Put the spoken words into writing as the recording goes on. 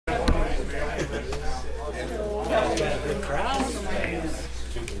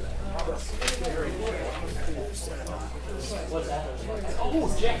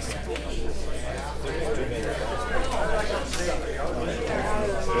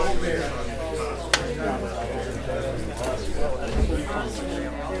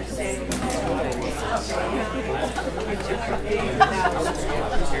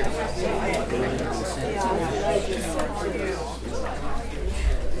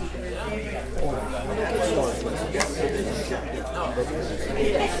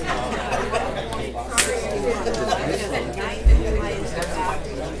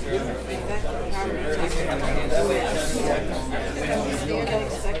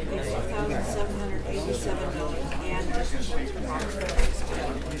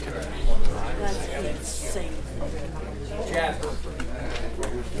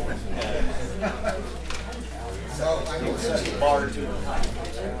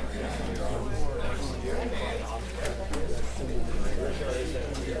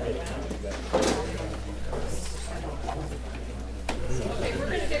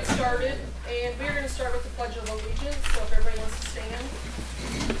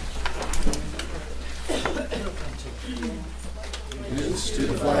To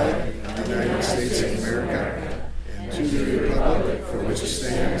the flag of the United States of America and to the republic for which it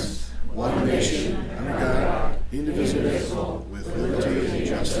stands, one nation, under God, indivisible, with liberty and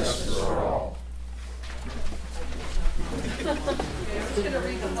justice for all. I'm just going to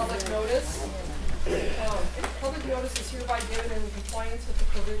read the public notice. Public notice is hereby given in compliance with the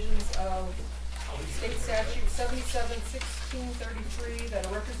provisions of State Statute 77-1633 that a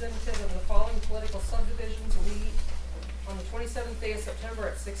representative of the following political subdivisions will meet on the 27th day of September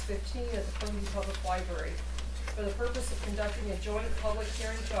at 6:15 at the Plainview Public Library for the purpose of conducting a joint public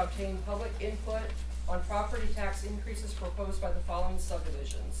hearing to obtain public input on property tax increases proposed by the following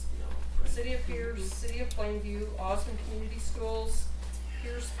subdivisions: City of Pierce, City of Plainview, Osmond Community Schools,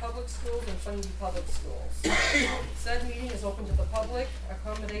 Pierce Public Schools, and Plainview Public Schools. Said meeting is open to the public.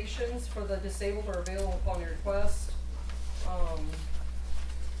 Accommodations for the disabled are available upon your request.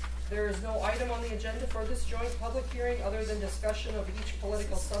 There is no item on the agenda for this joint public hearing other than discussion of each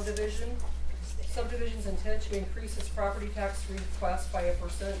political subdivision's intent to increase its property tax request by a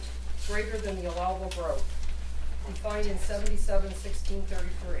 % greater than the allowable growth, defined in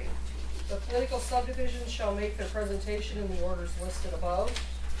 77-1633. The political subdivisions shall make their presentation in the orders listed above.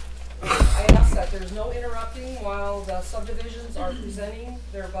 I ask that there's no interrupting while the subdivisions are presenting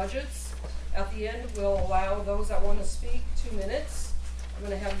their budgets. At the end, we'll allow those that want to speak 2 minutes. I'm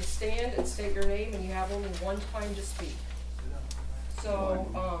going to have you stand and state your name, and you have only one time to speak. So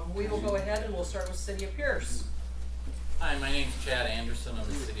we will go ahead and we'll start with City of Pierce. Hi, my name is Chad Anderson. I'm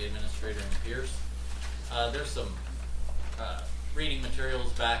the City Administrator in Pierce. There's some reading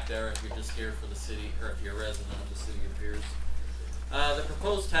materials back there if you're just here for the city, or if you're a resident of the City of Pierce. The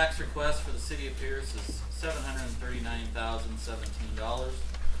proposed tax request for the City of Pierce is $739,017.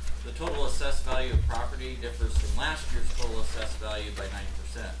 The total assessed value of property differs from last year's total assessed value by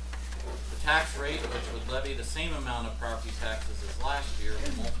 9%. The tax rate, which would levy the same amount of property taxes as last year,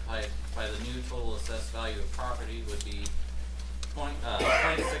 when multiplied by the new total assessed value of property, would be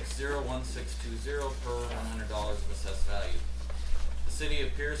 0.601620 per $100 of assessed value. The City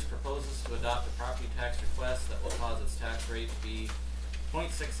of Pierce proposes to adopt a property tax request that will cause its tax rate to be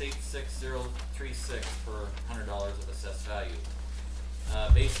 0.686036 per $100 of assessed value.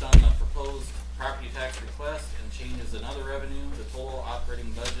 Based on the proposed property tax request and changes in other revenue, the total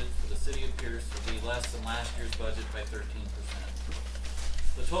operating budget for the City of Pierce will be less than last year's budget by 13%.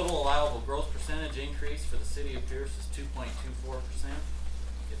 The total allowable growth percentage increase for the City of Pierce is 2.24%.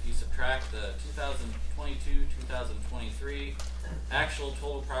 If you subtract the 2022-2023 actual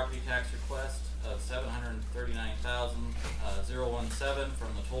total property tax request of $739,017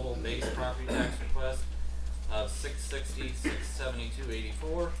 from the total base property tax request of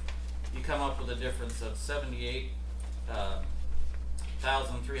 $660,672.84, you come up with a difference of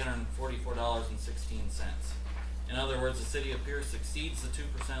 $78,344.16. In other words, the City of Pierce exceeds the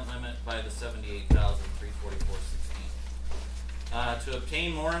 2% limit by the $78,344.16. To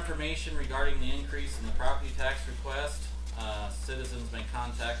obtain more information regarding the increase in the property tax request, citizens may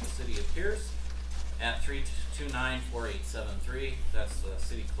contact the City of Pierce at 329-4873. That's the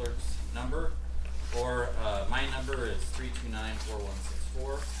City Clerk's number. Or my number is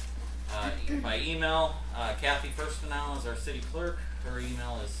 329-4164. By email, Kathy Firstenow is our City Clerk. Her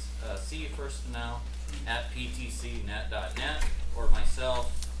email is cfirstenow@ptcnet.net, or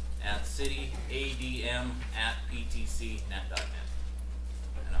myself at cityadm@ptcnet.net.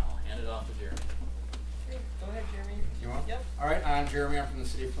 And I'll hand it off to Jeremy. Okay, go ahead, Jeremy. You want? Yep. All right, I'm Jeremy. I'm from the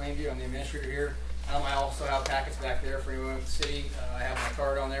City of Plainview. I'm the administrator here. I also have packets back there for anyone with the city. I have my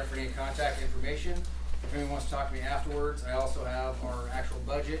card on there for any contact information. If anyone wants to talk to me afterwards, I also have our actual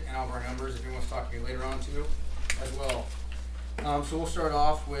budget and all of our numbers if anyone wants to talk to me later on too, as well. So we'll start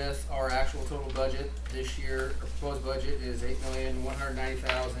off with our actual total budget. This year, our proposed budget is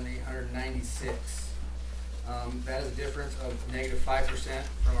 $8,190,896. That is a difference of negative 5%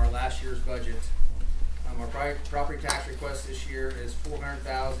 from our last year's budget. Our property tax request this year is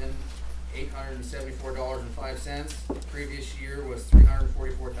 $400,874.05. Previous year was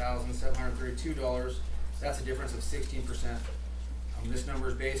 $344,732. That's a difference of 16%. This number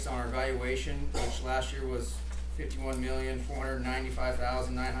is based on our valuation, which last year was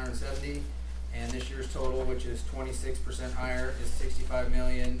 $51,495,970, and this year's total, which is 26% higher, is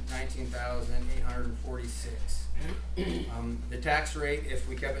 $65,019,846. The tax rate, if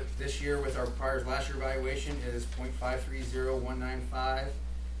we kept it this year with our last year valuation, is 0.530195.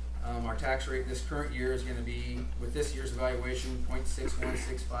 Our tax rate this current year is going to be, with this year's evaluation,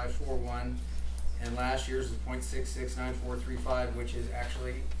 0.616541. And last year's is 0.669435, which is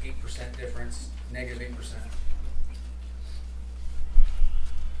actually 8% difference, negative 8%.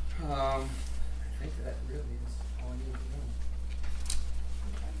 I think that really is all I need to know.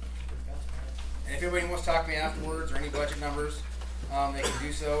 And if anybody wants to talk to me afterwards or any budget numbers, they can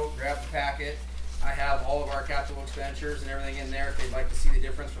do so. Grab the packet. I have all of our capital expenditures and everything in there if they'd like to see the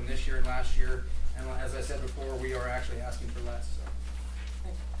difference from this year and last year. And as I said before, we are actually asking for less. So.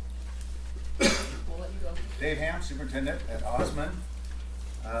 We'll let you go. Dave Ham, Superintendent at Osmond.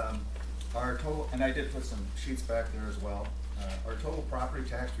 Our total, and I did put some sheets back there as well. Our total property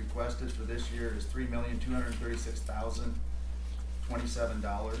tax requested for this year is $3,236,027.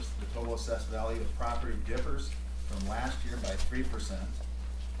 The total assessed value of property differs from last year by 3%.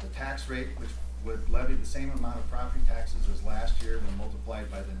 The tax rate, which would levy the same amount of property taxes as last year when multiplied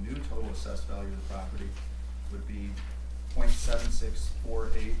by the new total assessed value of the property, would be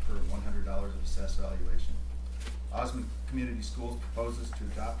 0.7648 per $100 of assessed valuation. Osmond Community Schools proposes to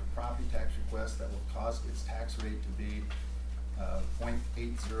adopt a property tax request that will cause its tax rate to be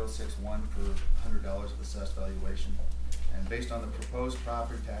 0.8061 per $100 of assessed valuation. And based on the proposed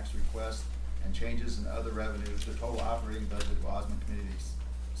property tax request and changes in other revenues, the total operating budget of Osmond Community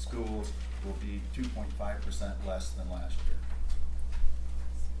Schools will be 2.5% less than last year.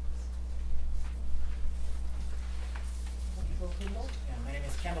 Yeah, my name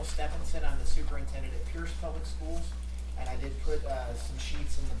is Kendall Stephenson. I'm the superintendent at Pierce Public Schools, and I did put some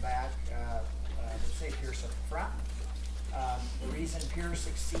sheets in the back that say Pierce at the front. The reason Pierce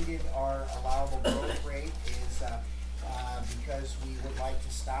exceeded our allowable growth rate is because we would like to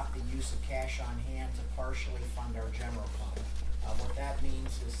stop the use of cash on hand to partially fund our general fund. What that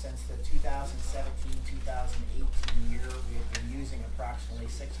means is since the 2017-2018 year, we have been using approximately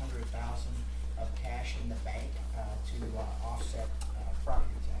 $600,000 of cash in the bank to offset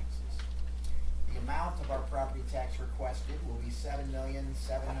property taxes. The amount of our property tax requested will be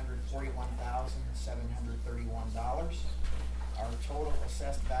 $7,741,731. Our total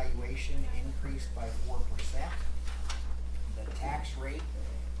assessed valuation increased by 4%. The tax rate,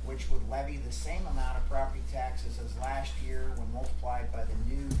 which would levy the same amount of property taxes as last year when multiplied by the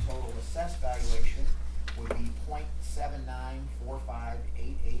new total assessed valuation, would be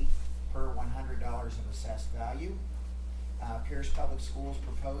 0.794588 per $100 of assessed value. Pierce Public Schools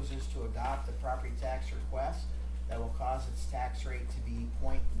proposes to adopt the property tax request that will cause its tax rate to be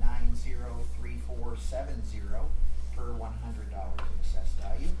 0.903470 per $100 of assessed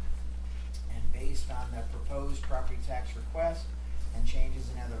value. And based on the proposed property tax request and changes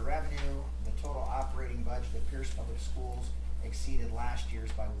in other revenue, the total operating budget of Pierce Public Schools exceeded last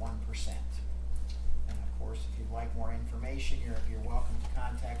year's by 1%. And of course, if you'd like more information, you're welcome to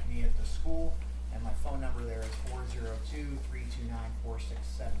contact me at the school, and my phone number there is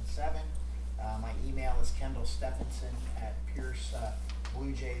 402-329-4677. My email is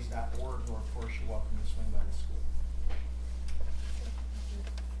kendallstephenson@piercebluejays.org, or of course you're welcome to swing by the school.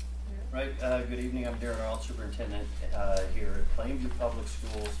 Right, good evening, I'm Darren Arlt, Superintendent here at Plainview Public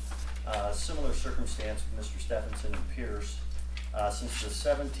Schools. Similar circumstance with Mr. Stephenson and Pierce. Since the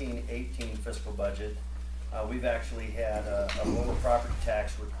 17-18 fiscal budget, we've actually had a lower property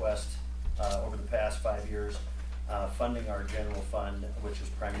tax request over the past 5 years, funding our general fund, which is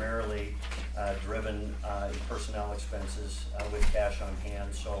primarily driven in personnel expenses with cash on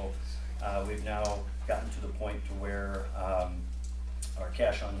hand. So we've now gotten to the point to where our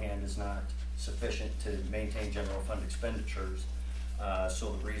cash on hand is not sufficient to maintain general fund expenditures.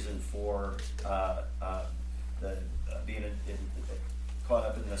 So the reason for being caught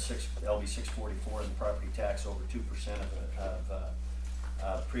up in the LB644 and property tax over 2%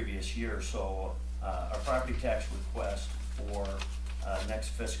 of previous year. So our property tax request for next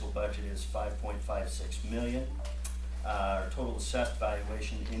fiscal budget is $5.56 million. Our total assessed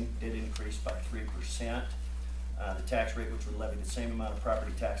valuation did increase by 3%. The tax rate, which would levy the same amount of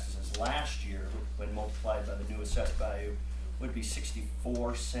property taxes as last year, when multiplied by the new assessed value, would be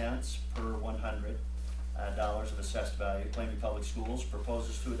 64 cents per $100 of assessed value. Plainview Public Schools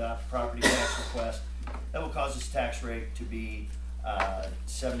proposes to adopt a property tax request that will cause its tax rate to be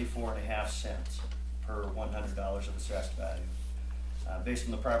 74.5 cents per $100 of assessed value. Based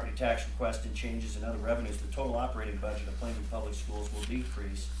on the property tax request and changes in other revenues, the total operating budget of Plainview Public Schools will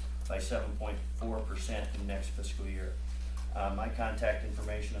decrease by 7.4% in next fiscal year. My contact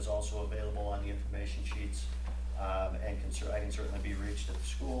information is also available on the information sheets, and I can certainly be reached at the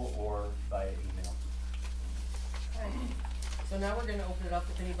school or via email. Okay. So now we're gonna open it up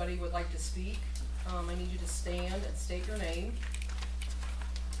if anybody would like to speak. I need you to stand and state your name.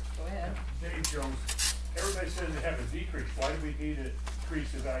 Go ahead. Dave Jones. Everybody says they have a decrease. Why do we need to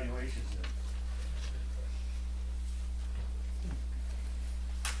increase evaluations then?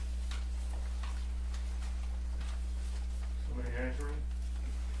 Somebody answering?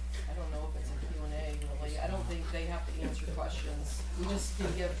 I don't know if it's a Q&A really. I don't think they have to answer questions. We just can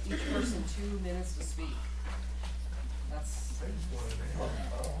give each person 2 minutes to speak. That's,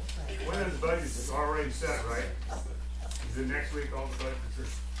 When is the budget is already set, right? Is it next week all the budgets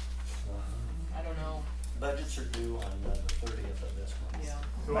are? I don't know. Budgets are due on the 30th of this month. Yeah.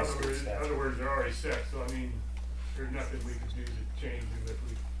 So By in state statute. other words, they're already set, so I mean, there's nothing we could do to change them if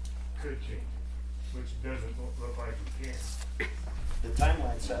we could change it, which doesn't look like we can. The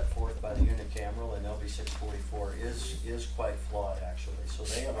timeline set forth by the unicameral and LB644 is quite flawed, actually. So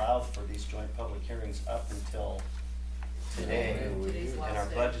they allowed for these joint public hearings up until today, Today's and last our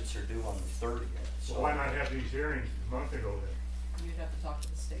day. budgets are due on the 30th. So So why not have these hearings a month ago then? You'd have to talk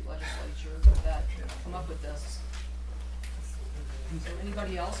to the state legislature that come up with this. So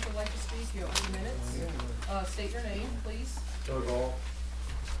anybody else would like to speak? You have 2 minutes. State your name, please. Doug Hall.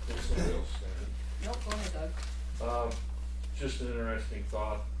 Nope, go ahead, Doug. Just an interesting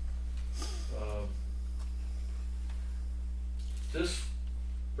thought. This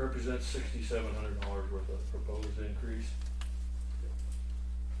represents $6,700 worth of proposed increase.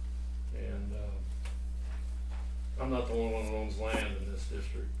 And I'm not the only one who owns land in this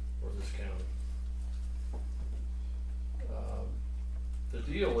district or this county. The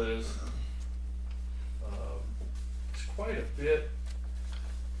deal is, it's quite a bit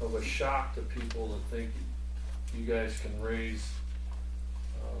of a shock to people that think you guys can raise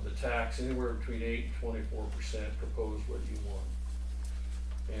the tax anywhere between 8 and 24%, propose what you want.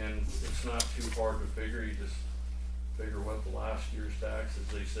 And it's not too hard to figure. You just figure what the last year's taxes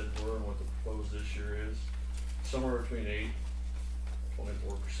they said were and what the proposed this year is. Somewhere between 8 and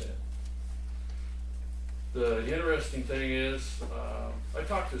 24%. The interesting thing is, I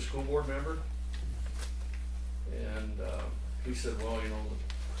talked to a school board member, and he said, well, you know,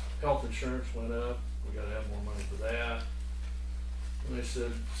 the health insurance went up, we gotta have more money for that. And they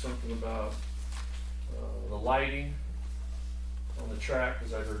said something about the lighting on the track,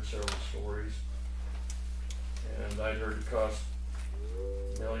 because I'd heard several stories. And I'd heard it cost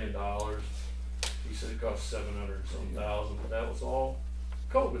 $1 million. He said it cost 700-some-thousand, but that was all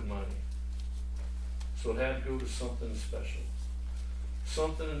COVID money. So it had to go to something special.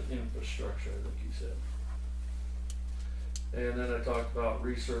 Something in infrastructure, I think he said. And then I talked about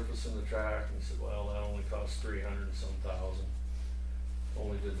resurfacing the track, and he said, well, that only cost 300-some-thousand.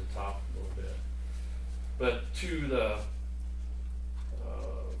 Only did the top a little bit. But to the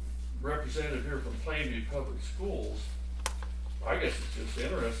representative here from Plainview Public Schools, I guess it's just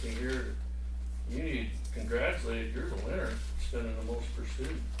interesting here. You need congratulated, you're the winner, spending the most per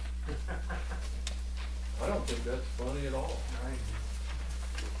student. I don't think that's funny at all.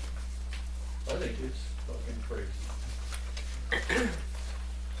 I think it's fucking crazy.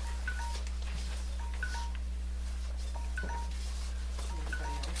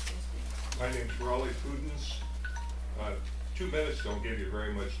 My name's Raleigh Pudens. 2 minutes don't give you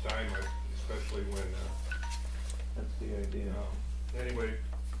very much time, especially when, that's the idea. Anyway,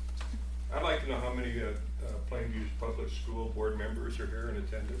 I'd like to know how many Plainview Public School board members are here in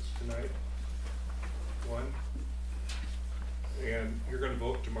attendance tonight. 1. And you're gonna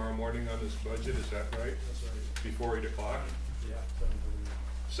vote tomorrow morning on this budget, is that right? That's right. Before 8 o'clock? Yeah.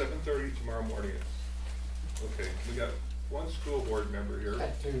 7:30 tomorrow morning. Okay, we got 1 school board member here.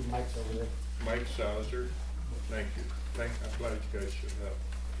 Got 2 mics over there. Mike Sauser, thank you. I'm glad you guys showed up.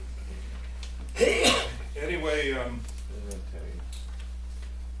 Anyway,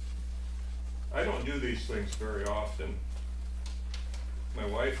 I don't do these things very often. My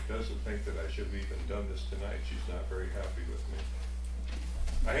wife doesn't think that I should have even done this tonight. She's not very happy with me.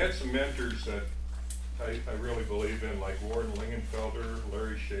 I had some mentors that I really believe in, like Warren Lingenfelder,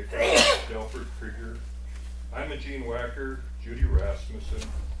 Larry Schaefer, Delford Krieger, I'm a Gene Wacker, Judy Rasmussen,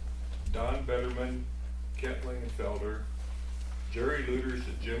 Don Betterman, Kent Lingenfelder, Jerry Luters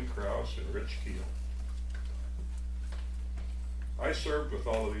and Jim Kraus, and Rich Keel. I served with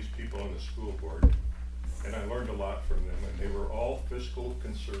all of these people on the school board, and I learned a lot from them, and they were all fiscal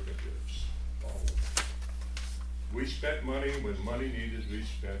conservatives. All of them. We spent money when money needed to be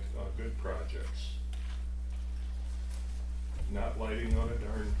spent on good projects, not lighting on a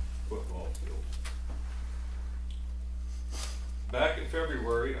darn football field. Back in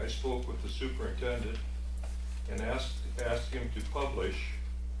February, I spoke with the superintendent and asked him to publish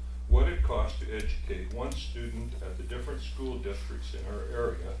what it costs to educate one student at the different school districts in our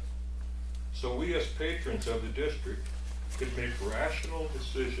area, so we as patrons of the district could make rational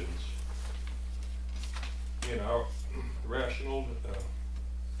decisions in our rational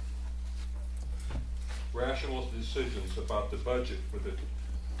decisions about the budget for the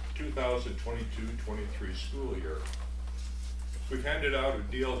 2022-23 school year. We've handed out a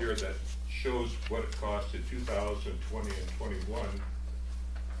deal here that shows what it costs in 2020 and 21,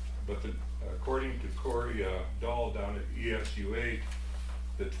 but according to Corey Dahl down at ESU8,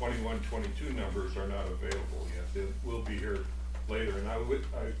 the 21-22 numbers are not available yet. They will be here later, and I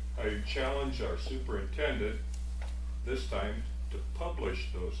challenge our superintendent this time to publish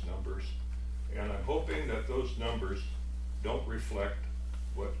those numbers, and I'm hoping that those numbers don't reflect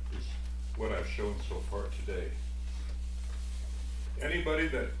what I've shown so far today. Anybody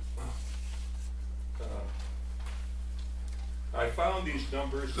that I found these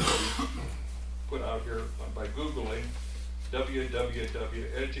numbers that we put out here by Googling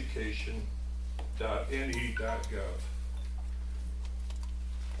www.education.ne.gov.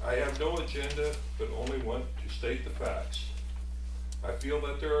 I have no agenda, but only want to state the facts. I feel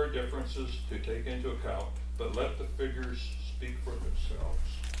that there are differences to take into account, but let the figures speak for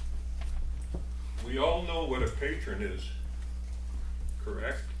themselves. We all know what a patron is,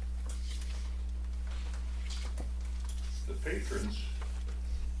 correct? The patrons,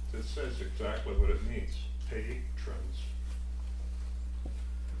 it says exactly what it means, patrons.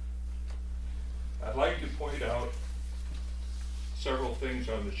 I'd like to point out several things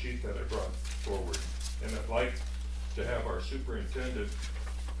on the sheet that I brought forward, and I'd like to have our superintendent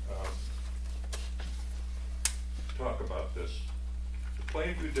talk about this. The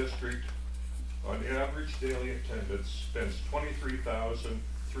Plainview district on average daily attendance spends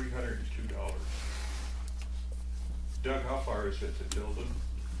 $23,302. Doug, how far is it to Tilden?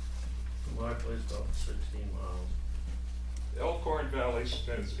 My place about 16 miles. Elkhorn Valley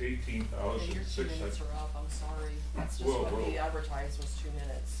spends Okay, your 2 minutes $18,600. are up, I'm sorry. That's just Whoa, what whoa. he advertised was 2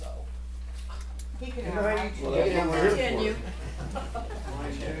 minutes, so. He can You have know how that. you- You well, can that's what we're here continue.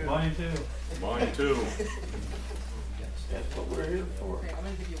 Mine too. Mine too. That's what we're here for. Okay, I'm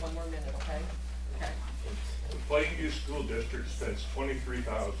gonna give you 1 more minute, okay? Okay. The Plainview School District spends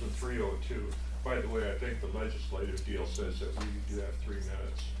 $23,302. By the way, I think the legislative deal says that we do have 3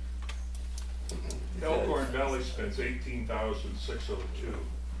 minutes. Elkhorn Valley spends $18,602,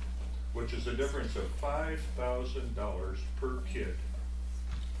 which is a difference of $5,000 per kid.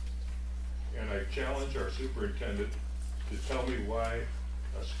 And I challenge our superintendent to tell me why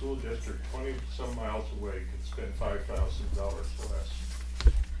a school district 20-some miles away can spend $5,000 less.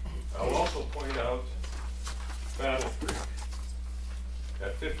 I'll also point out Battle Creek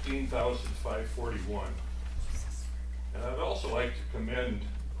at $15,541. And I'd also like to commend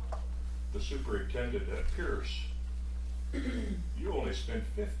the superintendent at Pierce. You only spent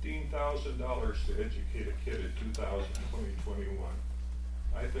 $15,000 to educate a kid in 2020-21.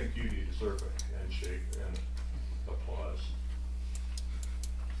 I think you deserve a handshake and applause.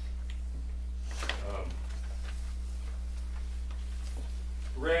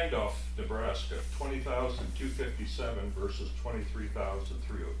 Randolph, Nebraska, $20,257 versus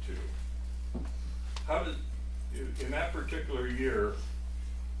 $23,302. How did, in that particular year,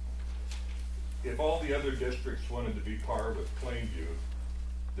 if all the other districts wanted to be par with Plainview,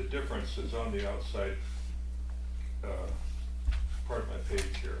 the difference is on the outside part of my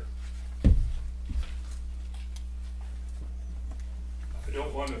page here. I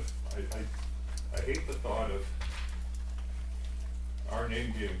don't want to, I hate the thought of our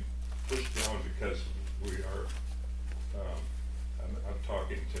name being pushed down because we are, I'm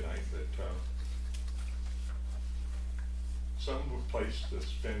talking tonight that some place the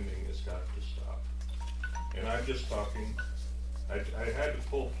spending has got to stop. And I'm just talking, I had to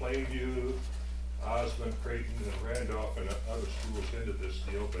pull Plainview, Osmond, Creighton, and Randolph and other schools into this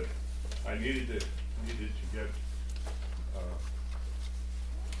deal, but I needed to get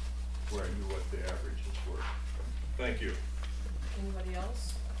where I knew what the averages were. Thank you. Anybody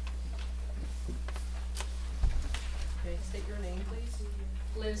else? Okay, state your name, please.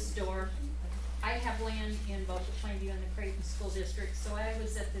 Liz Dorr. I have land in both the Plainview and the Creighton School District, so I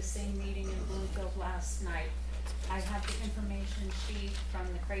was at the same meeting in Bloomfield last night. I have the information sheet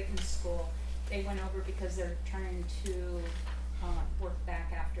from the Creighton School. They went over because they're trying to work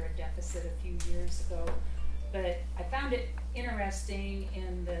back after a deficit a few years ago. But I found it interesting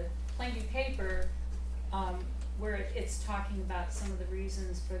in the Plainview paper where it's talking about some of the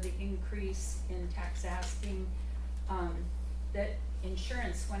reasons for the increase in tax asking, that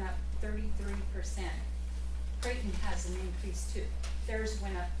insurance went up 33%. Creighton has an increase too. Theirs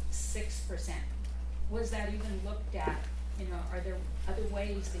went up 6%. Was that even looked at? You know, are there other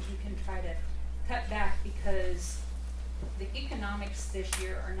ways that you can try to cut back, because the economics this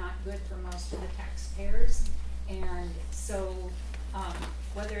year are not good for most of the taxpayers, and so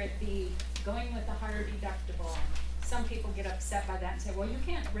whether it be going with a higher deductible, some people get upset by that and say, well, you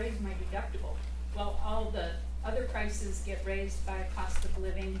can't raise my deductible. Well, all the other prices get raised by cost of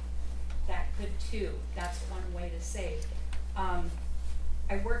living. That could too. That's one way to save.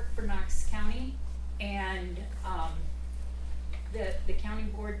 I work for Knox County, and the county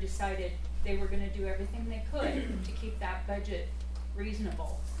board decided they were going to do everything they could to keep that budget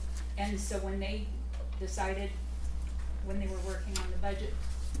reasonable. And so when they decided, when they were working on the budget,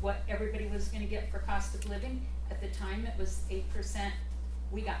 what everybody was going to get for cost of living, at the time it was 8%,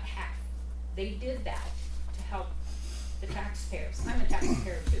 we got half. They did that to help the taxpayers. I'm a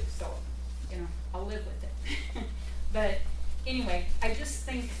taxpayer too, so, you know, I'll live with it. But anyway, I just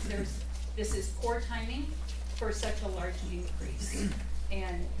think this is poor timing for such a large increase,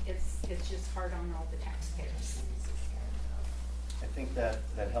 and it's just hard on all the taxpayers. I think that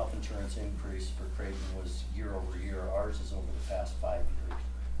health insurance increase for Creighton was year over year. Ours is over the past 5 years.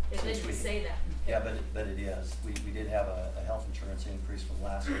 It didn't say that. Yeah, but it is. We did have a health insurance increase from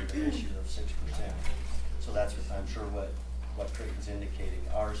last year to this year of 6%. So that's, I'm sure, what Creighton's indicating.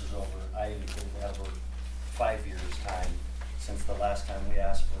 Ours is over, I indicated that over 5 years' time since the last time we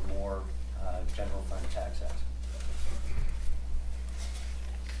asked for more general fund tax action.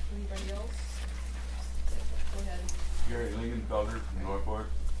 Anybody else? Go ahead. Gary Lingenfelder from Norfolk.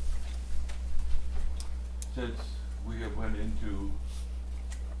 Since we have went into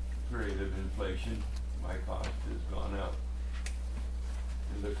a period of inflation, my cost has gone up.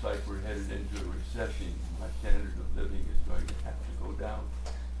 It looks like we're headed into a recession. My standard of living is going to have to go down,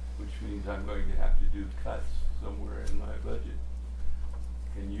 which means I'm going to have to do cuts somewhere in my budget.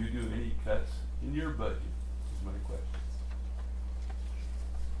 Can you do any cuts in your budget, is my question.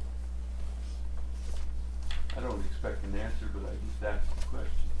 I don't expect an answer, but I just asked the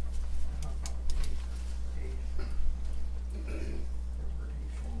question.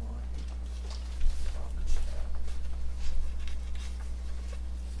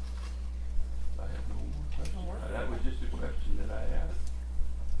 I have no more questions. That was just a question that I asked.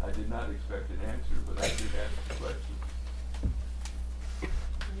 I did not expect an answer, but I did ask the question.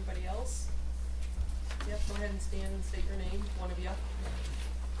 Anybody else? Yep, go ahead and stand and state your name, one of you.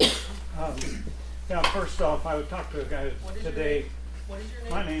 Now, first off, I would talk to a guy today. What is your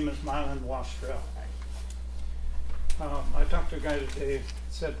name? My name is Mylan Wastrell. I talked to a guy today that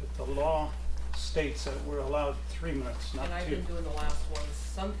said that the law states that we're allowed 3 minutes, not 2. And I've been doing the last ones.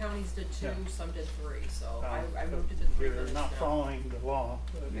 Some counties did 2, some did 3, so I moved it to 3 You're minutes not now. following the law.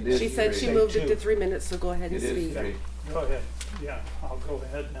 She said she moved it to 3 minutes, so go ahead and speak. Go ahead. Yeah, I'll go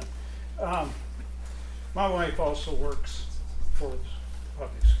ahead then. My wife also works for the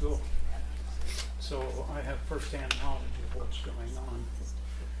public school, so I have first-hand knowledge of what's going on.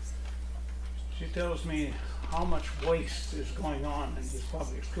 She tells me how much waste is going on in these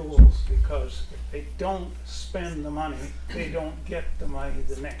public schools because if they don't spend the money, they don't get the money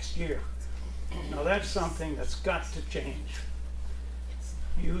the next year. Now that's something that's got to change.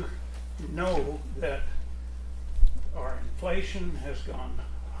 You know that our inflation has gone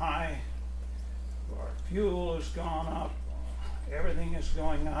high, our fuel has gone up, everything is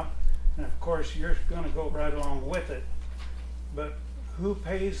going up, and of course you're going to go right along with it. But who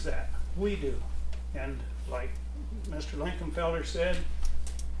pays that? We do. And like Mr. Linkenfelder said,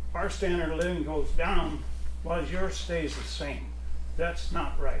 our standard of living goes down while yours stays the same. That's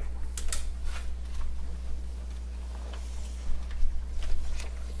not right.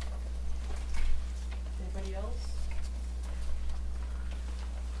 Anybody else?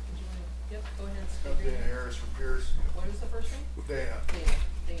 Yep, go ahead and speak. I'm Dana Harris from Pierce. What is the first name? Dana.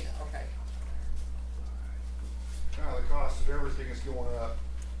 Dana, okay. The cost of everything is going up.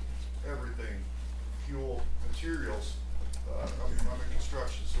 Everything. Fuel, materials. I'm in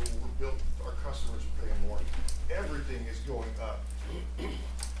construction, so our customers are paying more. Everything is going up.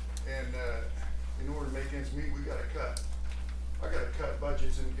 And in order to make ends meet, we gotta cut. I gotta cut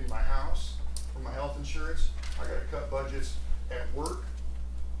budgets in my house, for my health insurance. I gotta cut budgets at work.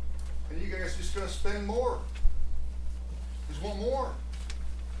 And you guys just gonna spend more. Just want more.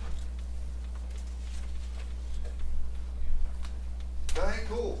 That ain't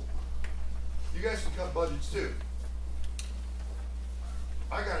cool. You guys can cut budgets too.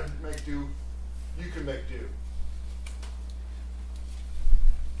 I gotta make do, you can make do.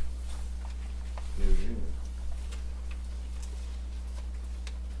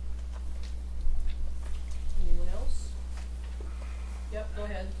 Anyone else? Yep, go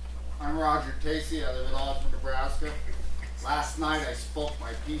ahead. I'm Roger Tacey. I live in Alton, Nebraska. Last night I spoke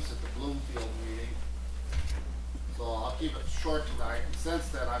my piece at the Bloomfield meeting, so I'll keep it short tonight. And since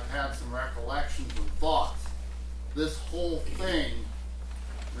then I've had some recollections and thoughts. This whole thing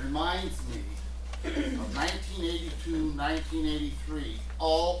reminds me of 1982, 1983,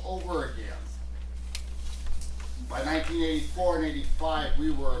 all over again. By 1984 and 85,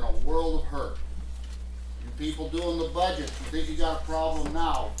 we were in a world of hurt. You people doing the budget, you think you got a problem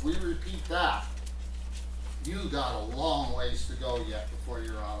now. If we repeat that, you got a long ways to go yet before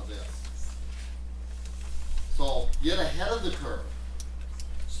you're out of this. So get ahead of the curve.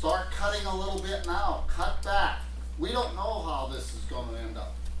 Start cutting a little bit now. Cut back. We don't know how this is going to end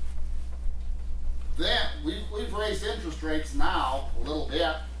up. Then we've raised interest rates now a little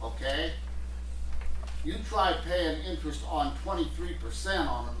bit, okay? You try paying interest on 23%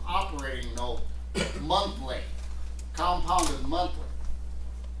 on an operating note monthly, compounded monthly.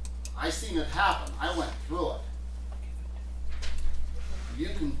 I seen it happen. I went through it. You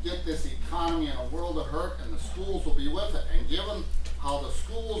can get this economy in a world of hurt, and the schools will be with it. And given how the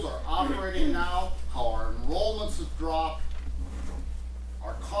schools are operating now, how our enrollments have dropped,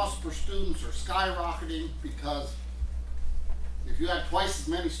 our costs per students are skyrocketing, because if you had twice as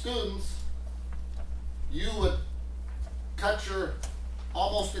many students, you would cut your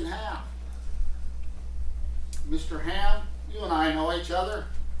almost in half. Mr. Ham, you and I know each other,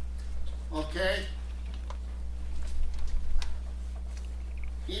 okay?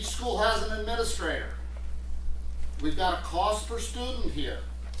 Each school has an administrator. We've got a cost per student here.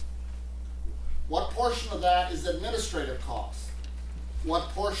 What portion of that is administrative costs? What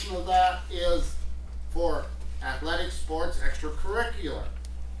portion of that is for athletic, sports, extracurricular?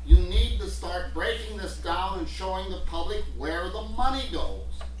 You need to start breaking this down and showing the public where the money goes.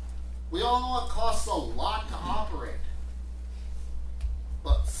 We all know it costs a lot to operate.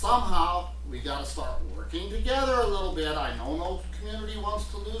 But somehow, we gotta start working together a little bit. I know no community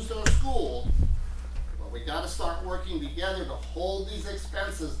wants to lose their school, but we gotta start working together to hold these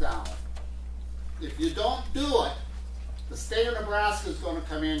expenses down. If you don't do it, the state of Nebraska is gonna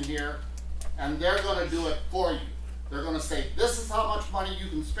come in here and they're gonna do it for you. They're gonna say, this is how much money you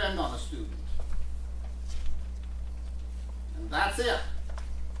can spend on a student. And that's it.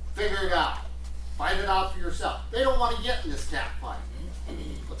 Figure it out. Fight it out for yourself. They don't want to get in this cat fight.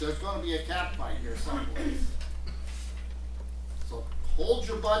 But there's going to be a cat fight here someplace. So hold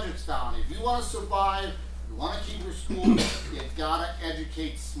your budgets down. If you want to survive, you want to keep your school, you've got to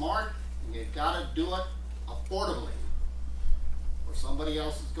educate smart, and you've got to do it affordably. Or somebody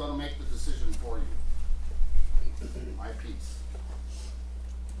else is going to make the decision for you. My piece.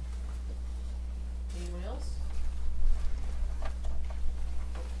 Anyone else?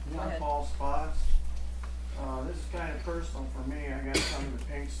 I'm Paul Spots. This is kind of personal for me. I got some of the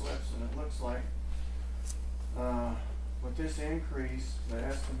pink slips, and it looks like with this increase, the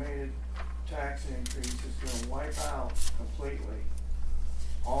estimated tax increase is going to wipe out completely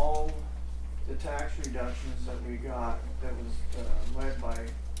all the tax reductions that we got that was led by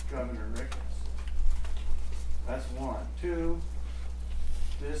Governor Ricketts. That's one. Two,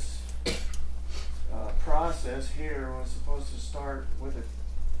 this process here was supposed to start with a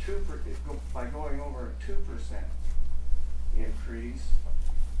by going over a 2% increase.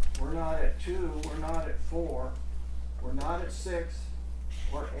 We're not at 2, we're not at 4, we're not at 6,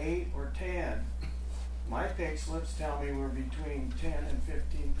 or 8, or 10. My pink slips tell me we're between 10 and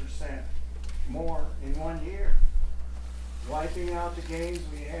 15% more in 1 year. Wiping out the gains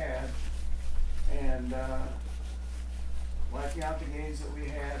we had, and wiping out the gains that we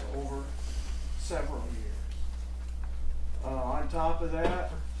had over several years. On top of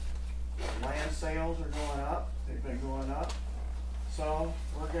that, land sales are going up. They've been going up. So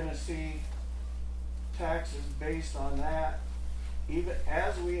we're going to see taxes based on that. Even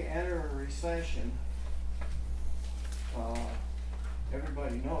as we enter a recession,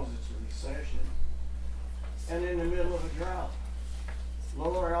 everybody knows it's a recession, and in the middle of a drought.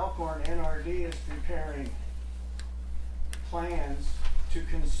 Lower Elkhorn NRD is preparing plans to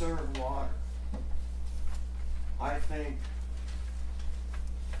conserve water. I think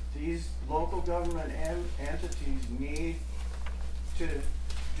these local government entities need to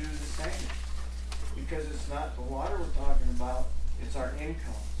do the same, because it's not the water we're talking about, it's our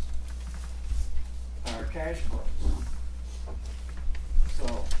incomes, our cash flows.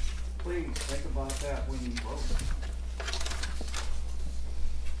 So please think about that when you vote.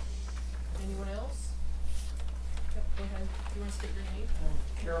 Anyone else? Yep, go ahead. Do you want to state your name?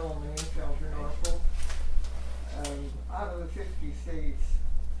 Carol Mansfelder, Norfolk. Out of the 50 states,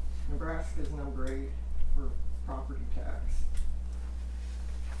 Nebraska's number 8 for property tax.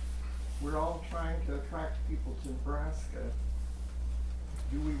 We're all trying to attract people to Nebraska.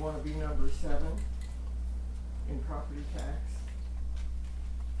 Do we want to be number 7 in property tax?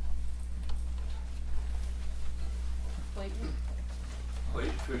 Clayton?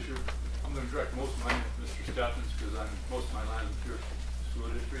 Clayton Fisher. I'm going to direct most of mine at Mr. Stephens because most of my line is Pierce School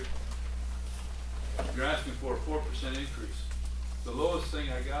District. You're asking for a 4% increase. The lowest thing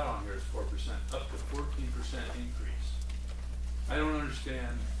I got on here is 4%, up to 14% increase. I don't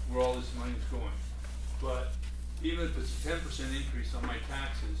understand where all this money is going, but even if it's a 10% increase on my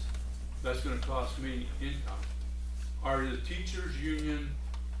taxes, that's going to cost me income. Are the teachers' union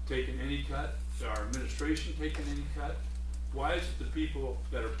taking any cut? Is our administration taking any cut? Why is it the people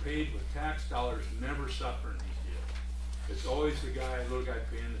that are paid with tax dollars never suffer in these deals? It's always the little guy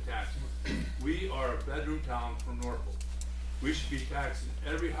paying the taxes. We are a bedroom town from Norfolk. We should be taxing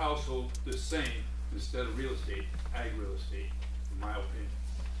every household the same instead of real estate, ag real estate, in my opinion.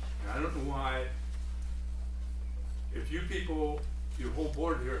 And I don't know why, if you people, your whole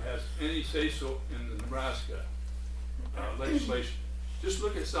board here has any say-so in the Nebraska legislation, just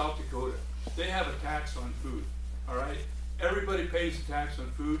look at South Dakota. They have a tax on food, all right? Everybody pays a tax on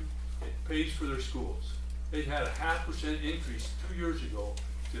food. It pays for their schools. They had a 0.5% increase 2 years ago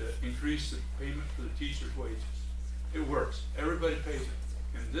to increase the payment for the teachers' wages. It works. Everybody pays it.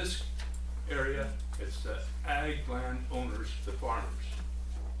 In this area, it's the ag land owners, the farmers.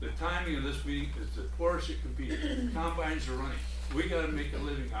 The timing of this meeting is the poorest it could be. Combines are running. We got to make a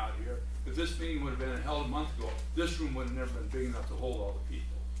living out here. If this meeting would have been held a month ago, this room would have never been big enough to hold all the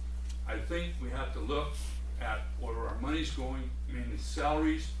people. I think we have to look at where our money's going, mainly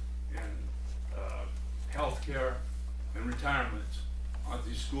salaries and health care and retirements on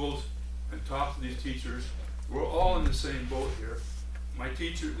these schools, and talk to these teachers. We're all in the same boat here.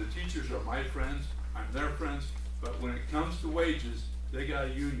 The teachers are my friends, I'm their friends, but when it comes to wages, they got a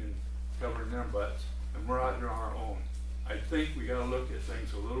union covering their butts, and we're out here on our own. I think we gotta look at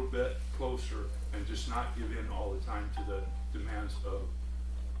things a little bit closer and just not give in all the time to the demands of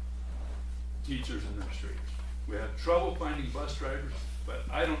teachers and administrators. We have trouble finding bus drivers, but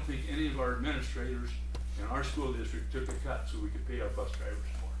I don't think any of our administrators in our school district took a cut so we could pay our bus drivers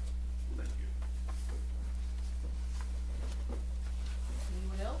more. Thank you.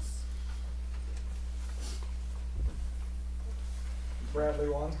 Anyone else? Bradley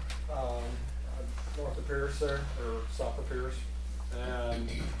one, north of Pierce there, or south of Pierce. And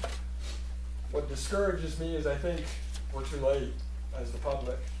what discourages me is I think we're too late as the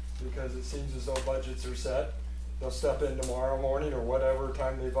public, because it seems as though budgets are set. They'll step in tomorrow morning or whatever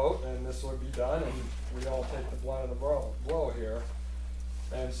time they vote, and this would be done, and we all take the blunt of the blow here.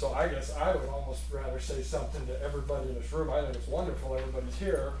 And so I guess I would almost rather say something to everybody in this room. I think it's wonderful everybody's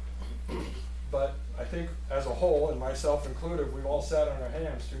here, but I think as a whole, and myself included, we've all sat on our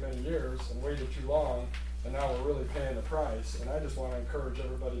hands too many years and waited too long, and now we're really paying the price. And I just want to encourage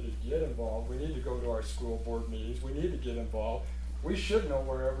everybody to get involved. We need to go to our school board meetings. We need to get involved. We should know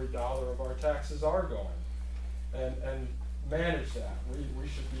where every dollar of our taxes are going, and manage that. We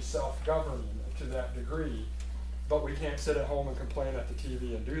should be self-governing to that degree, but we can't sit at home and complain at the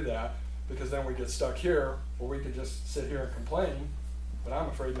TV and do that, because then we get stuck here where we can just sit here and complain, but I'm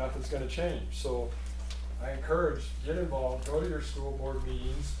afraid nothing's going to change. So I encourage, get involved, go to your school board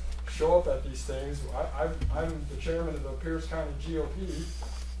meetings, show up at these things. I'm the chairman of the Pierce County GOP.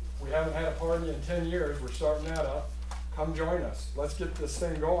 We haven't had a party in 10 years. We're starting that up. Come join us. Let's get this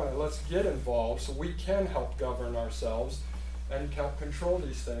thing going, and let's get involved so we can help govern ourselves and help control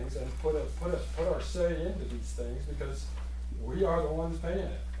these things and put our say into these things, because we are the ones paying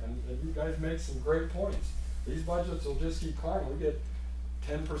it. And you guys make some great points. These budgets will just keep climbing. We get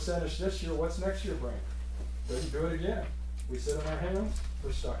 10%ish this year. What's next year bring? Then do it again. We sit on our hands,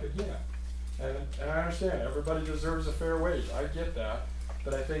 we're stuck again. And I understand everybody deserves a fair wage. I get that.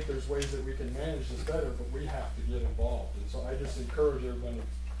 But I think there's ways that we can manage this better, but we have to get involved. And so I just encourage everyone to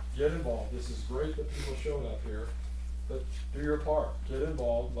get involved. This is great that people showed up here, but do your part. Get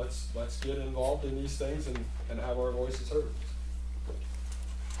involved. Let's get involved in these things and have our voices heard.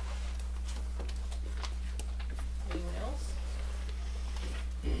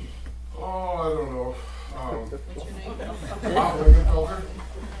 What's your name? Bob Lingenfelder.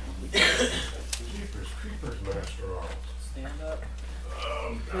 Jeepers Creepers, Master Arnold. Stand up.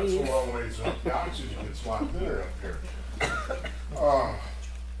 That's a long ways up. Now it's just gets a lot thinner up here.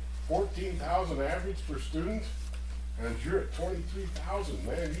 14,000 average per student, and you're at 23,000.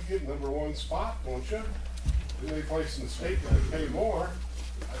 Man, you get #1 spot, don't you? Isn't any place in the state that would pay more?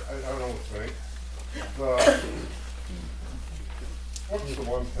 I don't think. What's the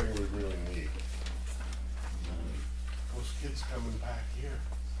one thing we really need? Those kids coming back here.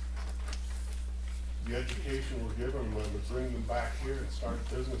 The education we're giving them to bring them back here and start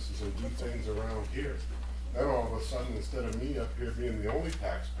businesses and do things around here. Then all of a sudden, instead of me up here being the only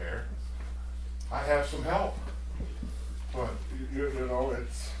taxpayer, I have some help. But you know,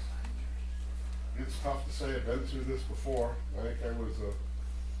 it's tough to say. I've been through this before. I think I was a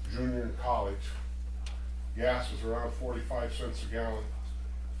junior in college. Gas was around 45 cents a gallon.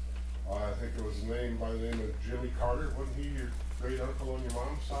 I think it was named by the name of Jimmy Carter. Wasn't he your great uncle on your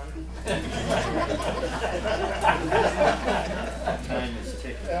mom's side? Time is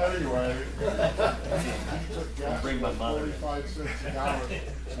ticking. Anyway, he took gas from 45 cents a gallon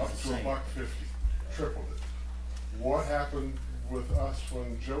up to $1.50, tripled it. What happened with us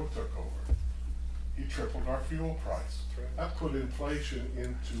when Joe took over? He tripled our fuel price. That put inflation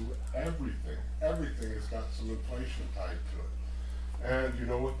into everything. Everything has got some inflation tied to it. And you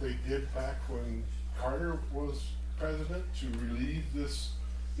know what they did back when Carter was president to relieve this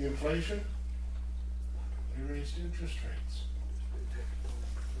inflation? They raised interest rates.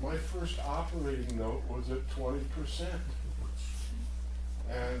 My first operating note was at 20%.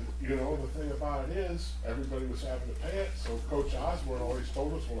 And you know, the thing about it is, everybody was having to pay it, so Coach Osborne always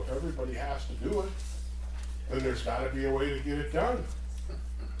told us, well, if everybody has to do it, then there's got to be a way to get it done.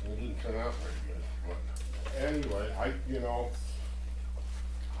 It didn't turn out very good. But anyway, I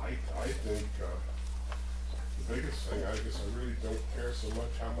think the biggest thing, I guess I really don't care so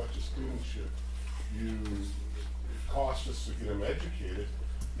much how much a student should cost us to get them educated,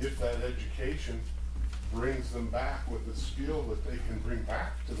 if that education brings them back with a skill that they can bring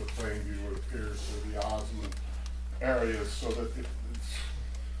back to the Plainview or the Pierce or the Osmond areas, so that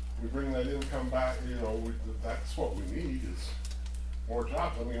we bring that income back. You know, that's what we need, is more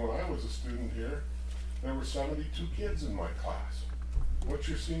jobs. I mean, when I was a student here, there were 72 kids in my class. What's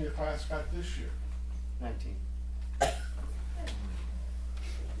your senior class got this year? 19.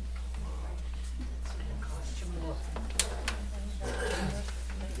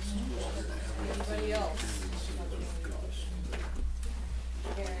 Anybody else?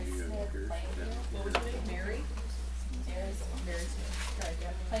 What was your name? Mary? Mary Smith. Right,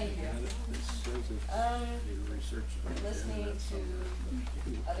 yeah, Plainview. Listening to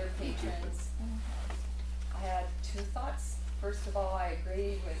other patrons, I had two thoughts. First of all, I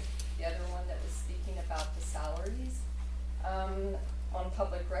agree with the other one that was speaking about the salaries. On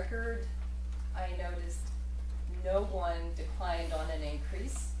public record, I noticed no one declined on an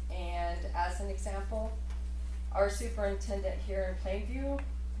increase. And as an example, our superintendent here in Plainview,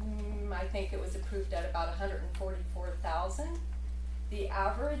 I think it was approved at about $144,000. The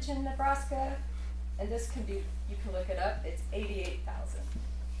average in Nebraska, and this can be, you can look it up, it's $88,000.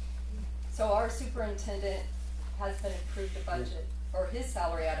 So our superintendent has been approved a budget, or his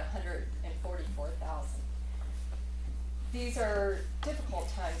salary at $144,000. These are difficult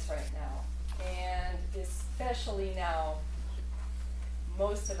times right now, and especially now,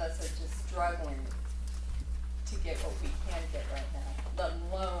 most of us are just struggling to get what we can get right now, let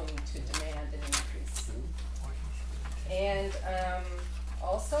alone to demand an increase. And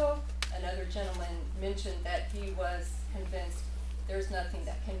also, another gentleman mentioned that he was convinced there's nothing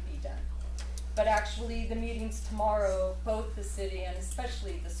that can be done. But actually, the meetings tomorrow, both the city and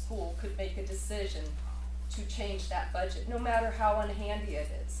especially the school could make a decision to change that budget, no matter how unhandy it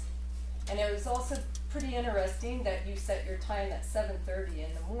is. And it was also pretty interesting that you set your time at 7:30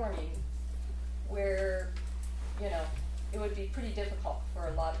 in the morning, where, you know, it would be pretty difficult for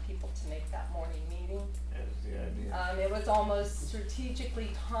a lot of people to make that morning meeting. That is the idea. It was almost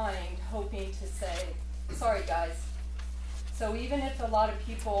strategically timed, hoping to say, sorry guys. So even if a lot of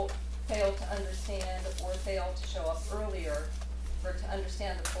people fail to understand or fail to show up earlier or to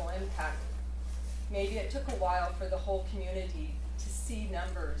understand the full impact, maybe it took a while for the whole community to see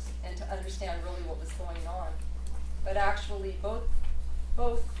numbers and to understand really what was going on. But actually both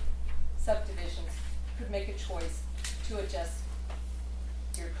subdivisions could make a choice to adjust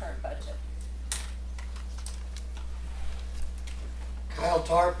your current budget. Kyle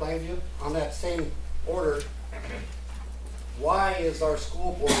Tarr, Plainview, on that same order, why is our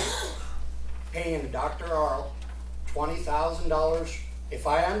school board paying Dr. Arl $20,000 if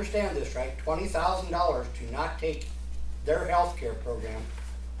I understand this right, $20,000 to not take their health care program,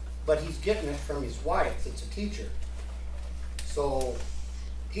 but he's getting it from his wife that's a teacher. So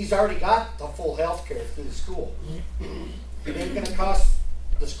he's already got the full health care through the school. It ain't gonna cost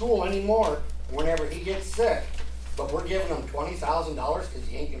the school anymore whenever he gets sick, but we're giving him $20,000 because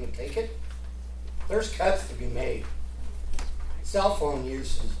he ain't gonna take it. There's cuts to be made. Cell phone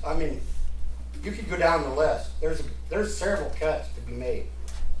uses, I mean, you could go down the list. There's several cuts to be made.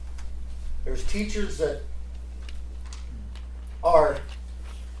 There's teachers that are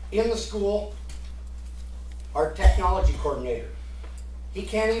in the school. Our technology coordinator, he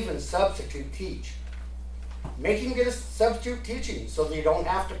can't even substitute teach. Make him get a substitute teaching so that you don't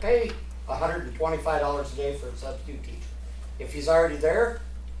have to pay $125 a day for a substitute teacher. If he's already there,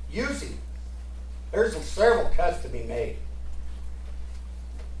 use him. There's several cuts to be made.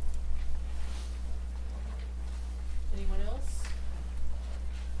 Anyone else?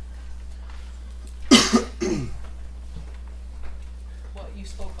 Well, you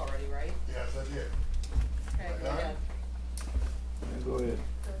spoke already, right? Yes, I did. Okay, go ahead. Go ahead.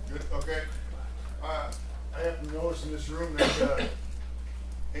 Good, okay. I happen to notice in this room that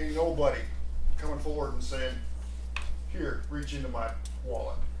ain't nobody coming forward and saying, here, reach into my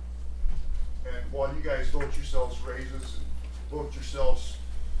wallet. And while you guys vote yourselves raises and vote yourselves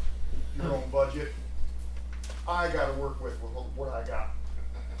your own budget, I gotta work with what I got.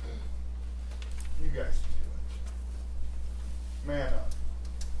 You guys can do it. Man up.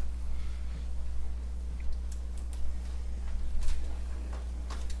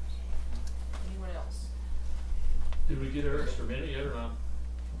 Anyone else? Did we get our extra minute yet or not?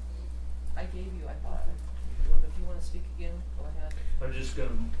 I gave you, I thought. If you wanna speak again, go ahead. I'm just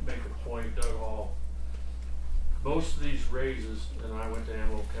gonna make a point, Doug Hall. Most of these raises, and I went to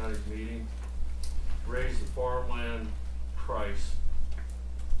Antelope County's meeting, raised the farmland price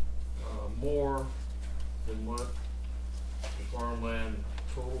more than what the farmland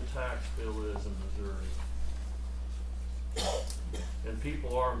total tax bill is in Missouri. And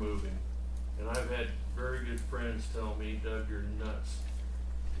people are moving. And I've had very good friends tell me, Doug, you're nuts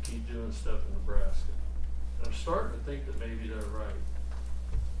to keep doing stuff in Nebraska. And I'm starting to think that maybe they're right.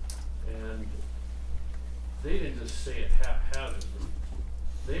 And they didn't just say it haphazardly.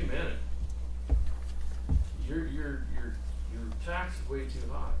 They meant it. Your tax is way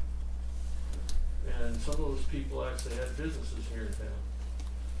too high. And some of those people actually had businesses here in town.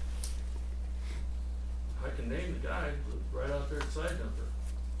 I can name the guy right out there at Side Dumper.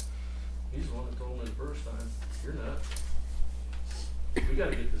 He's the one that told me the first time, you're nuts. We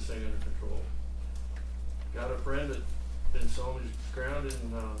gotta get this thing under control. Got a friend that been selling his ground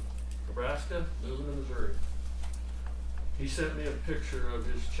in Nebraska, moving to Missouri. He sent me a picture of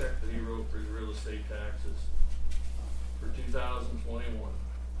his check that he wrote for his real estate taxes for 2021.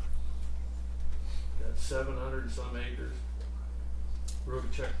 Got 700 and some acres. Wrote a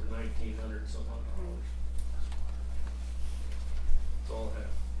check for 1,900 some odd dollars. That's all I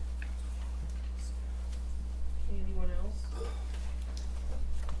have. Anyone else?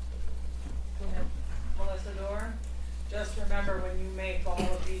 Go ahead. Melissa Dorr, just remember when you make all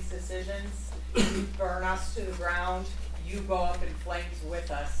of these decisions, you burn us to the ground, you go up in flames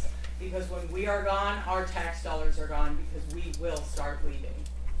with us. Because when we are gone, our tax dollars are gone because we will start leaving.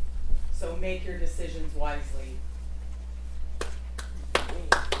 So make your decisions wisely.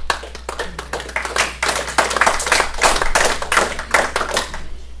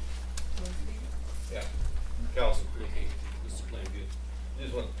 Yeah, Council Creaky, this is Plainview. I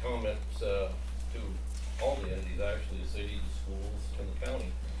just want to comment to all the entities, actually, the city, the schools, and the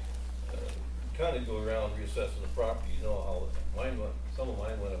county. Kind of go around reassessing the property, you know how some of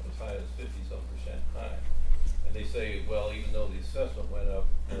mine went up as high as 50-some% high. And they say, well, even though the assessment went up,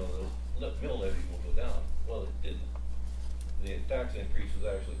 you know, the mill levy will go down. Well, it didn't. The tax increase was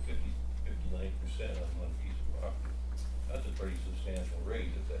actually 59% on one piece of property. That's a pretty substantial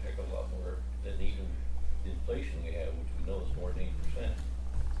raise. It's a heck of a lot more than even the inflation we have, which we know is more than 8%.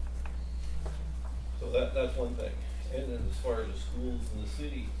 So that's one thing. And then as far as the schools and the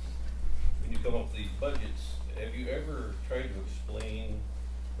city, when you come up with these budgets, have you ever tried to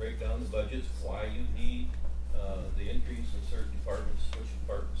break down the budgets, why you need the increase in certain departments, which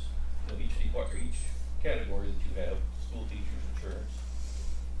departments, you know, each category that you have, school teachers, insurance,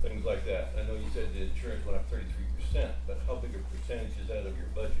 things like that. I know you said the insurance went up 33%, but how big a percentage is that of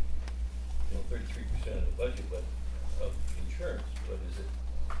your budget? You know, 33% of the budget, but of insurance, but is it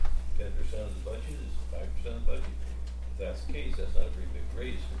 10% of the budget? Is it 5% of the budget? If that's the case, that's not a very big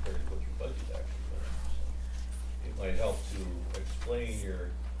raise compared to what your budget actually went up. So it might help to explain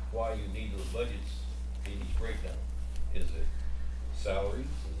why you need those budgets in each breakdown. Is it salaries?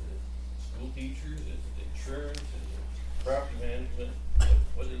 Is it school teachers? Is it insurance? Is it property management?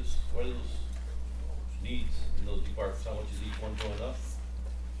 What are those needs in those departments? How much is each one going up?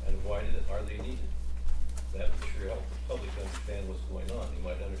 And why are they needed? That would sure help the public understand what's going on. You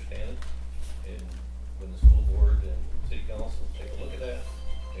might understand it, and when the school board and city council take a look at that,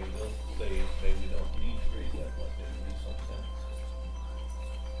 maybe they'll say, maybe we don't need to raise that much, maybe we need something else.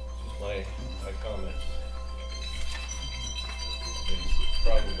 Just my comments. You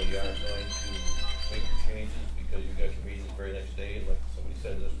probably aren't going to make your changes because you got your meeting the very next day, and like somebody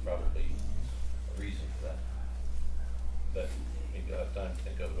said, there's probably a reason for that. But maybe you'll have time to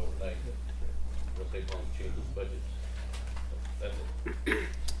think of it overnight. We'll take long to change those budgets. So that's it.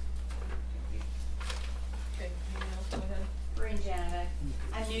 Okay, anyone else, go ahead. Breen Janice.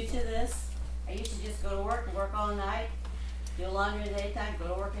 I'm new to this. I used to just go to work and work all night, do laundry in the daytime, go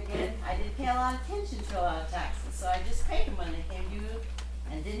to work again. I didn't pay a lot of attention to a lot of taxes, so I just paid them when they came due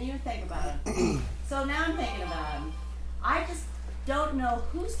and didn't even think about them. So now I'm thinking about them. I just don't know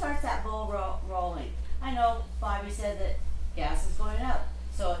who starts that ball rolling. I know Bobby said that gas is going up,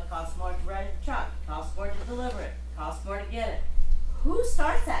 so it costs more to ride the truck, costs more to deliver it, costs more to get it. Who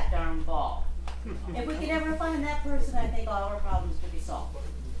starts that darn ball? If we could ever find that person, I think all our problems could be solved.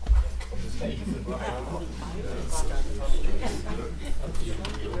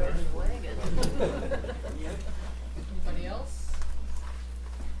 Anybody else?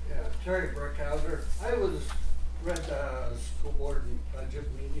 Yeah, Terry Brookhauser. I was read the school board budget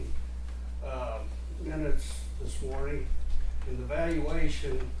meeting minutes this morning, and the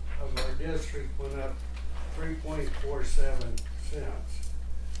valuation of our district went up 3.47 cents.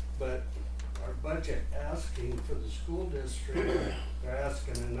 But our budget asking for the school district, they're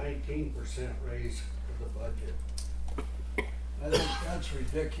asking a 19% raise for the budget. I think that's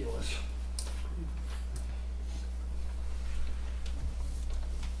ridiculous.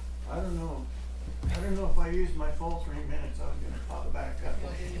 I don't know if I used my full 3 minutes, I was gonna pop back up.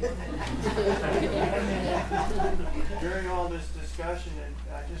 During all this discussion,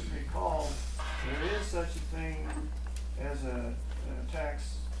 I just recall, there is such a thing as a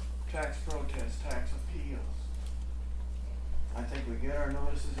tax protest, tax appeals. I think we get our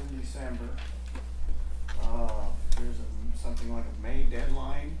notices in December. There's something like a May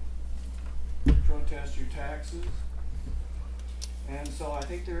deadline to protest your taxes. And so I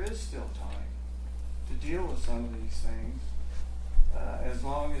think there is still time to deal with some of these things, as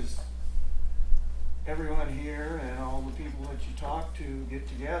long as everyone here and all the people that you talk to get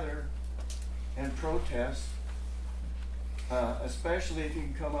together and protest, especially if you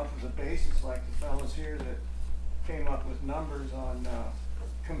can come up with a basis like the fellows here that came up with numbers on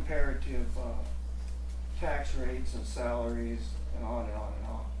comparative tax rates and salaries and on and on and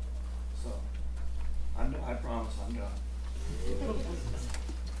on. So I promise I'm done.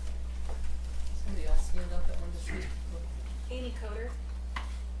 Somebody else stand up that wanted to speak. Amy Coder.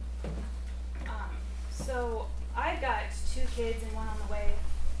 So I've got 2 kids and one on the way,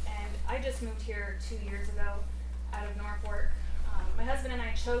 and I just moved here 2 years ago out of Norfolk. My husband and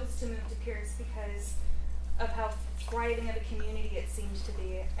I chose to move to Pierce because of how thriving of a community it seems to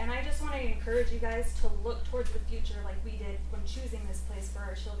be. And I just want to encourage you guys to look towards the future like we did when choosing this place for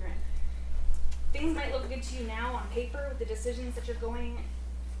our children. Things might look good to you now on paper with the decisions that you're going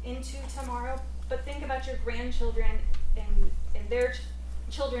into tomorrow, but think about your grandchildren and their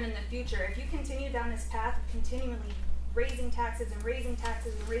children in the future. If you continue down this path of continually raising taxes and raising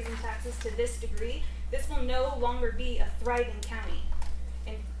taxes and raising taxes to this degree, this will no longer be a thriving county.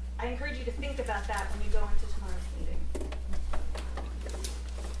 And I encourage you to think about that when you go into tomorrow's meeting.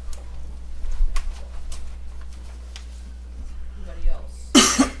 Anybody else?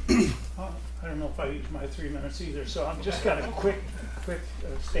 I don't know if I used my 3 minutes either, so I've just got a quick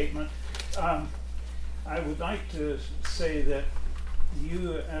statement. I would like to say that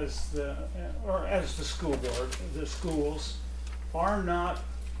you as the school board, the schools, are not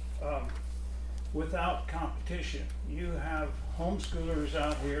without competition. You have homeschoolers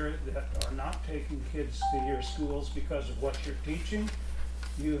out here that are not taking kids to your schools because of what you're teaching.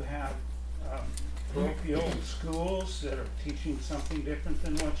 You have parochial schools that are teaching something different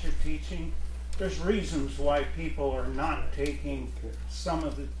than what you're teaching. There's reasons why people are not taking some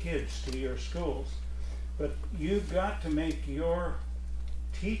of the kids to your schools, but you've got to make your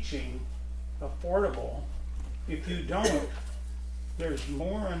teaching affordable. If you don't, there's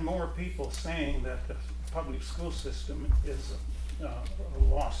more and more people saying that the public school system is a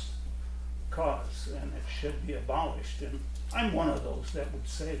lost cause and it should be abolished, and I'm one of those that would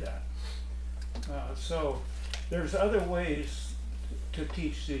say that. So there's other ways to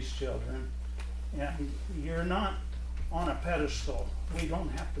teach these children, and you're not on a pedestal. We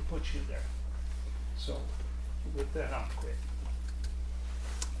don't have to put you there. So with that, I'll quit.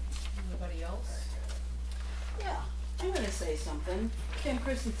 Anybody else? Yeah, I'm gonna say something. Kim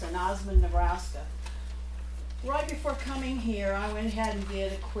Christensen, Osmond, Nebraska. Right before coming here, I went ahead and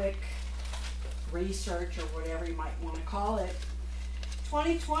did a quick research, or whatever you might want to call it.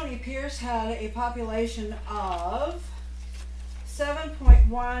 2020, Pierce had a population of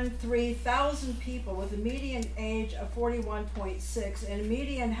 7.13 thousand people with a median age of 41.6 and a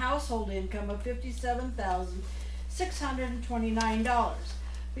median household income of $57,629.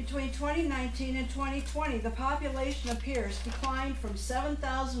 Between 2019 and 2020, the population of Pierce declined from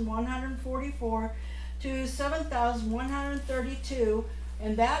 7,144 to 7,132,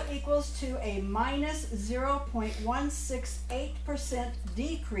 and that equals to a minus 0.168%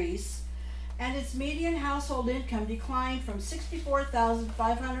 decrease, and its median household income declined from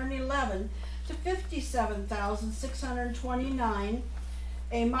 $64,511 to $57,629,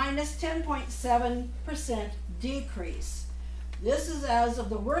 a minus 10.7% decrease. This is as of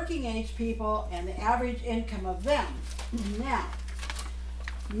the working age people and the average income of them. Now,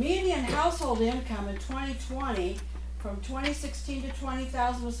 median household income in 2020 from 2016 to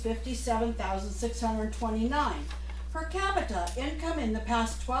 20,000 was $57,629. Per capita income in the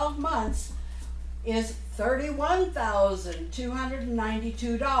past 12 months is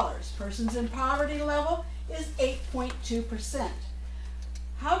 $31,292. Persons in poverty level is 8.2%.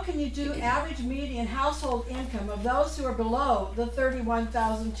 How can you do average median household income of those who are below the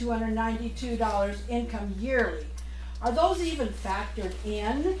 $31,292 income yearly? Are those even factored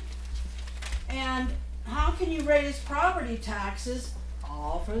in? And how can you raise property taxes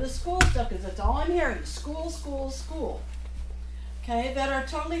all for the school stuff? Because that's all I'm hearing, school, school, school. Okay, that are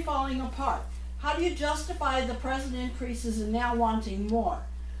totally falling apart. How do you justify the present increases and now wanting more?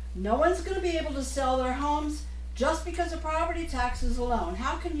 No one's going to be able to sell their homes just because of property taxes alone.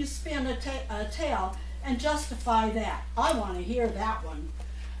 How can you spin a tale and justify that? I want to hear that one.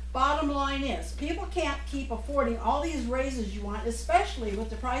 Bottom line is, people can't keep affording all these raises you want, especially with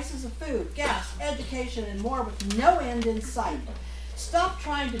the prices of food, gas, education, and more with no end in sight. Stop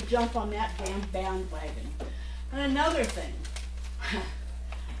trying to jump on that damn bandwagon. And another thing,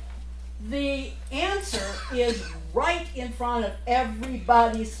 the answer is right in front of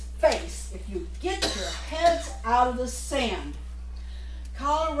everybody's face if you get your heads out of the sand.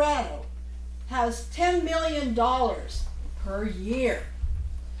 Colorado has $10 million per year.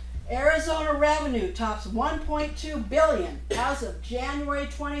 Arizona revenue tops $1.2 billion as of January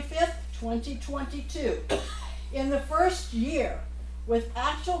 25th, 2022. In the first year, with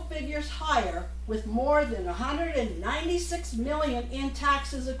actual figures higher, with more than $196 million in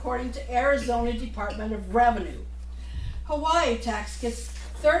taxes according to Arizona Department of Revenue. Hawaii tax gets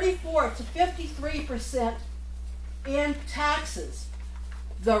 34 to 53% in taxes.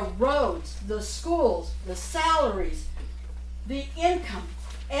 The roads, the schools, the salaries, the income,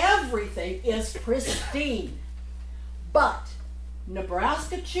 everything is pristine. But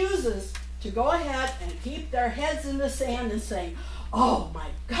Nebraska chooses to go ahead and keep their heads in the sand and say, oh my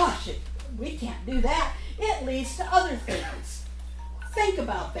gosh, we can't do that. It leads to other things. Think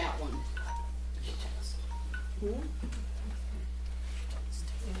about that one.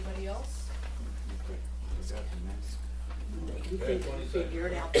 Anybody else? They can figure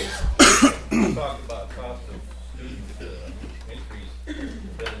it out. Talk about cost of student increase.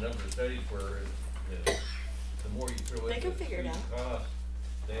 Been a number of studies where the more you throw They into can figure it student cost,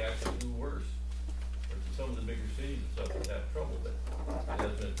 they actually do worse. Some of the bigger cities and stuff that have trouble, but it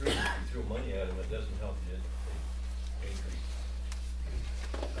hasn't been proven. If you throw money at them, it doesn't help you increase.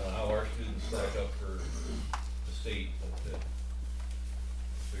 How our students stack up for the state, but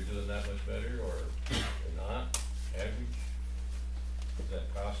they're doing that much better, or they're not, average? Is that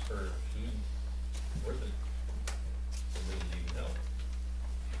cost per student worth it? Or does it even help?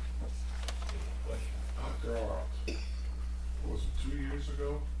 Question. Dr. Arlt, was it 2 years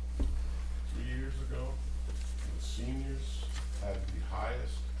ago? 3 years ago? The seniors had the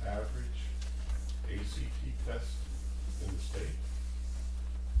highest average ACT test in the state.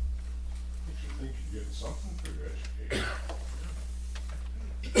 You should think you're getting something for your education.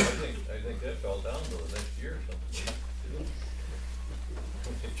 I think that fell down though the next year or something.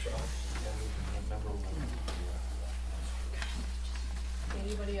 They tried.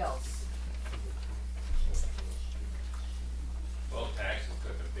 Anybody else? Well, taxes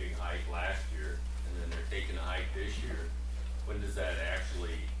took a big hike last year, and then they're taking a hike this year. When does that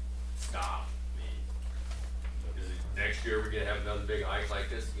actually stop? I mean, is it next year we're gonna have another big hike like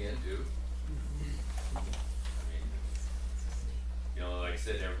this again too? I mean, you know, like I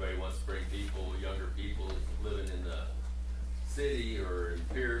said, everybody wants to bring people, younger people living in the city or in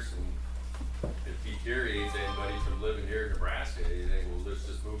Pierce, and it deteriorates anybody from living here in Nebraska, you think, well, let's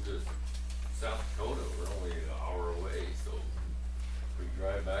just move to South Dakota, we're only an hour away, so we can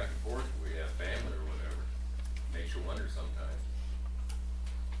drive back and forth, we have family or whatever. Makes you wonder sometimes.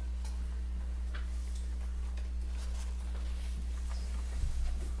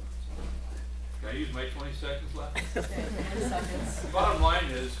 Can I use my 20 seconds left? Okay, 10 seconds. Bottom line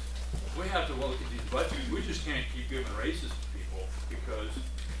is, we have to look at these budgets. We just can't keep giving raises to people because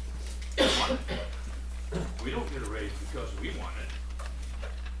we want it. We don't get a raise because we want it.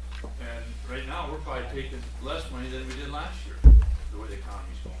 And right now, we're probably taking less money than we did last year, the way the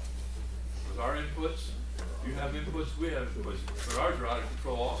economy's going. With our inputs, you have inputs, we have inputs, but ours are out of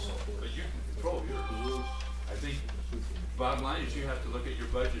control also, but you can control yours. I think bottom line is you have to look at your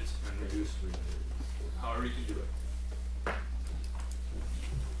budgets and reduce however you can do it.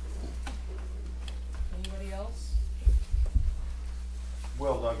 Anybody else?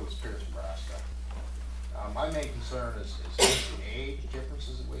 Will Douglas, Pierce, Nebraska. My main concern is the age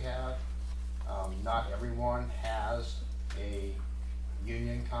differences that we have. Not everyone has a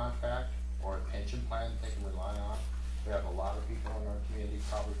union contract or a pension plan that they can rely on. We have a lot of people in our community,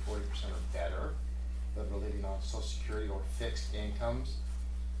 probably 40% or better, that are living on Social Security or fixed incomes.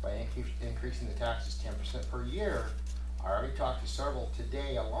 By increasing the taxes 10% per year, I already talked to several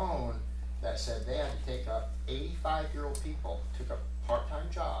today alone that said they had to take up 85-year-old people, took up part-time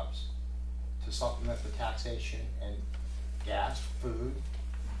jobs to supplement the taxation and gas, food,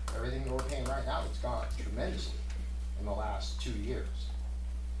 everything that we're paying right now. It's gone up tremendously in the last 2 years.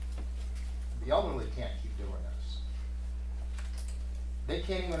 The elderly can't keep doing this. They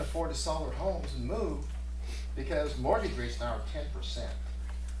can't even afford to sell their homes and move because mortgage rates now are 10%.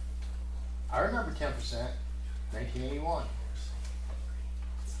 I remember 10%, 1981.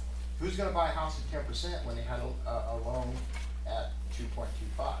 Who's going to buy a house at 10% when they had a loan at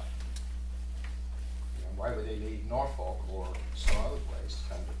 2.25? Why would they leave Norfolk or some other place to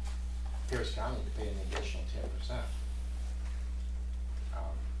come to Pierce County to pay an additional 10%?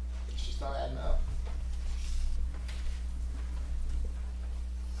 It's just not adding up.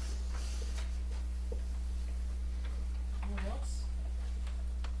 Anyone else?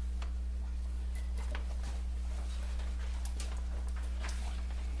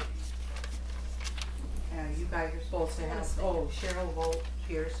 You guys are supposed to have, Cheryl Volt,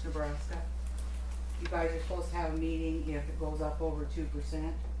 Pierce, Nebraska. You guys are supposed to have a meeting if it goes up over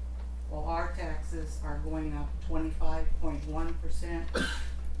 2%. Well, our taxes are going up 25.1%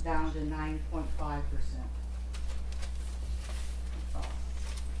 down to 9.5%.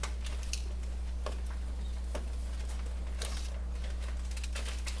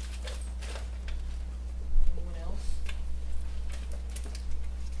 Anyone else?